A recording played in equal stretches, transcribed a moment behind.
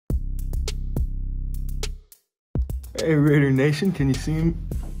Hey Raider Nation, can you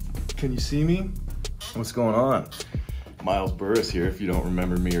see me? What's going on? Miles Burris here. If you don't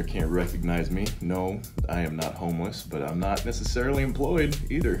remember me or can't recognize me, no, I am not homeless, but I'm not necessarily employed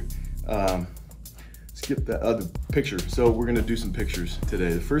either. Skip that other picture. So we're gonna do some pictures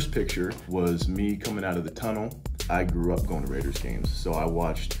today. The first picture was me coming out of the tunnel. I grew up going to Raiders games, so I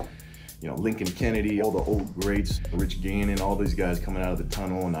watched Lincoln Kennedy, all the old greats, Rich Gannon, all these guys coming out of the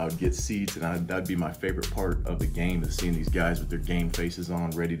tunnel, and I would get seats, and that'd be my favorite part of the game, is seeing these guys with their game faces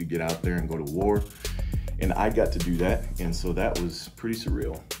on, ready to get out there and go to war. And I got to do that, and so that was pretty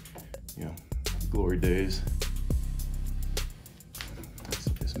surreal. Glory days.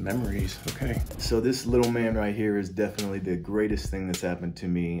 It's memories, okay. So this little man right here is definitely the greatest thing that's happened to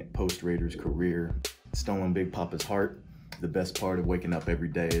me post-Raiders career. Stolen Big Papa's heart. The best part of waking up every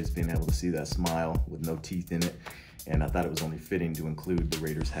day is being able to see that smile with no teeth in it. And I thought it was only fitting to include the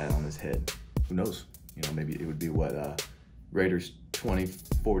Raiders hat on his head. Who knows? Maybe it would be what, Raiders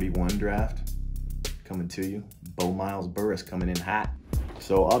 2041 draft coming to you. Miles Burris coming in hot.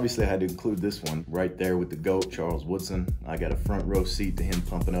 So obviously I had to include this one right there with the GOAT, Charles Woodson. I got a front row seat to him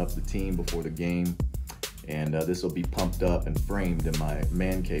pumping up the team before the game. And this will be pumped up and framed in my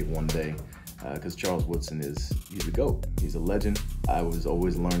man cave one day. Because Charles Woodson he's a GOAT. He's a legend. I was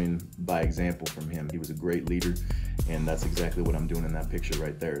always learning by example from him. He was a great leader, and that's exactly what I'm doing in that picture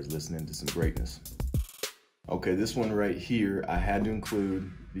right there, is listening to some greatness. Okay, this one right here I had to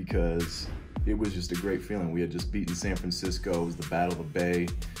include because it was just a great feeling. We had just beaten San Francisco. It was the Battle of the Bay.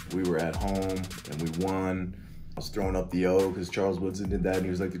 We were at home, and we won. I was throwing up the O because Charles Woodson did that, and he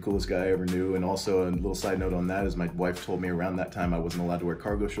was like the coolest guy I ever knew. And also a little side note on that is my wife told me around that time I wasn't allowed to wear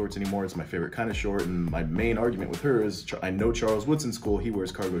cargo shorts anymore. It's my favorite kind of short, and my main argument with her is I know Charles Woodson's cool, he wears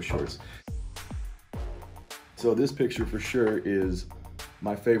cargo shorts. So this picture for sure is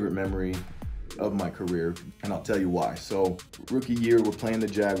my favorite memory of my career, and I'll tell you why. So rookie year, we're playing the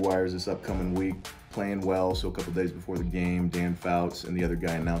Jaguars this upcoming week, playing well. So a couple days before the game, Dan Fouts and the other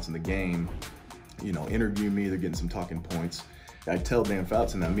guy announcing the game, interview me, they're getting some talking points. I tell Dan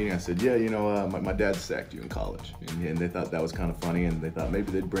Fouts in that meeting, I said, yeah, my dad sacked you in college. And they thought that was kind of funny, and they thought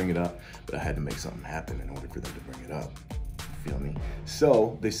maybe they'd bring it up, but I had to make something happen in order for them to bring it up. You feel me?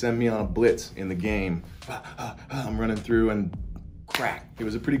 So they send me on a blitz in the game. I'm running through and crack. It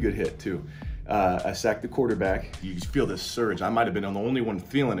was a pretty good hit too. I sacked the quarterback. You feel this surge. I might have been the only one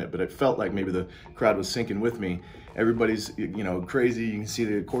feeling it, but it felt like maybe the crowd was sinking with me. Everybody's, crazy. You can see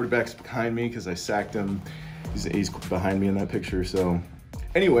the quarterback's behind me because I sacked him. He's behind me in that picture. So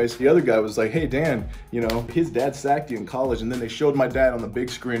anyways, the other guy was like, hey, Dan, his dad sacked you in college. And then they showed my dad on the big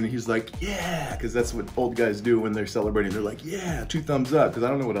screen, and he's like, yeah, because that's what old guys do when they're celebrating. They're like, yeah, 2 thumbs up, because I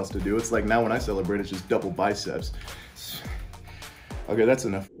don't know what else to do. It's like now when I celebrate, it's just double biceps. Okay, that's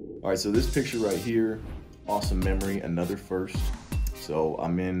enough. All right, so this picture right here, awesome memory, another first. So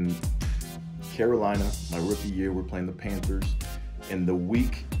I'm in Carolina, my rookie year, we're playing the Panthers. And the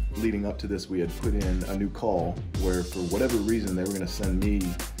week leading up to this, we had put in a new call where for whatever reason, they were gonna send me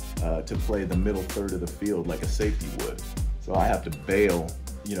to play the middle third of the field like a safety would. So I have to bail,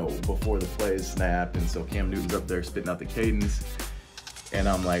 before the play is snapped. And so Cam Newton's up there spitting out the cadence. And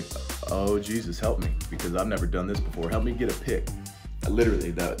I'm like, oh, Jesus, help me, because I've never done this before. Help me get a pick. Literally,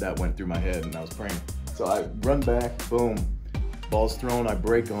 that went through my head, and I was praying. So I run back, boom, ball's thrown, I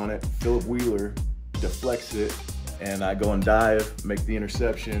break on it. Philip Wheeler deflects it, and I go and dive, make the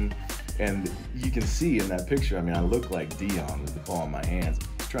interception. And you can see in that picture, I look like Dion with the ball in my hands.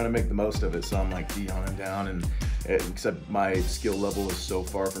 I was trying to make the most of it, so I'm like Dioning down, and except my skill level is so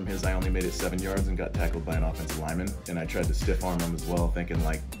far from his, I only made it 7 yards and got tackled by an offensive lineman. And I tried to stiff arm him as well, thinking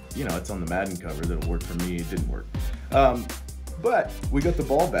like, it's on the Madden cover, that'll work for me. It didn't work. But we got the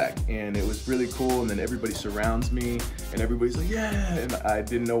ball back, and it was really cool. And then everybody surrounds me, and everybody's like, yeah. And I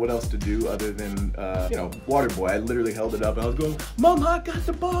didn't know what else to do other than, water boy. I literally held it up, and I was going, Mama, I got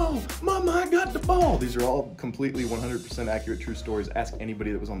the ball. Mama, I got the ball. These are all completely 100% accurate, true stories. Ask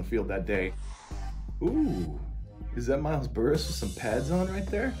anybody that was on the field that day. Ooh, is that Miles Burris with some pads on right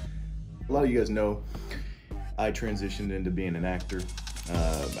there? A lot of you guys know I transitioned into being an actor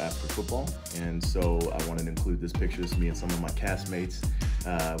after football, and so I wanted to include this picture. This is me and some of my castmates.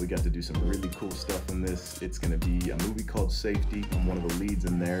 We got to do some really cool stuff in this. It's going to be a movie called Safety. I'm one of the leads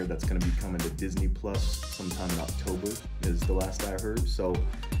in there. That's going to be coming to Disney Plus sometime in October is the last I heard, so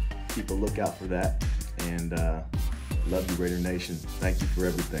keep a lookout for that. And love you, Raider Nation. Thank you for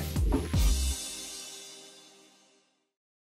everything.